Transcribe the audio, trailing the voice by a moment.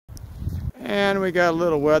And we got a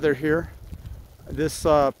little weather here. This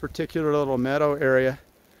particular little meadow area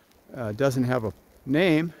doesn't have a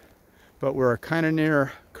name, but we're kind of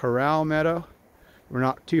near Corral Meadow. We're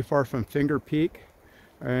not too far from Finger Peak.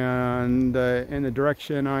 And in the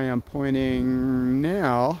direction I am pointing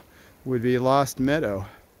now would be Lost Meadow.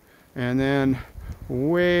 And then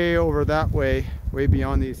way over that way, way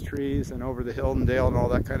beyond these trees and over the hill and dale and all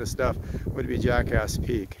that kind of stuff would be Jackass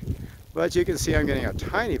Peak. But you can see I'm getting a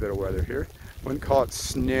tiny bit of weather here. Wouldn't call it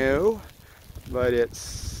snow, but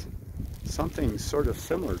it's something sort of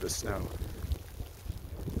similar to snow.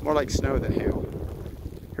 More like snow than hail.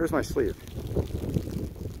 Here's my sleeve.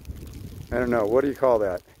 I don't know, what do you call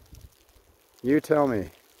that? You tell me.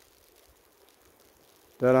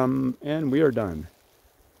 And we are done.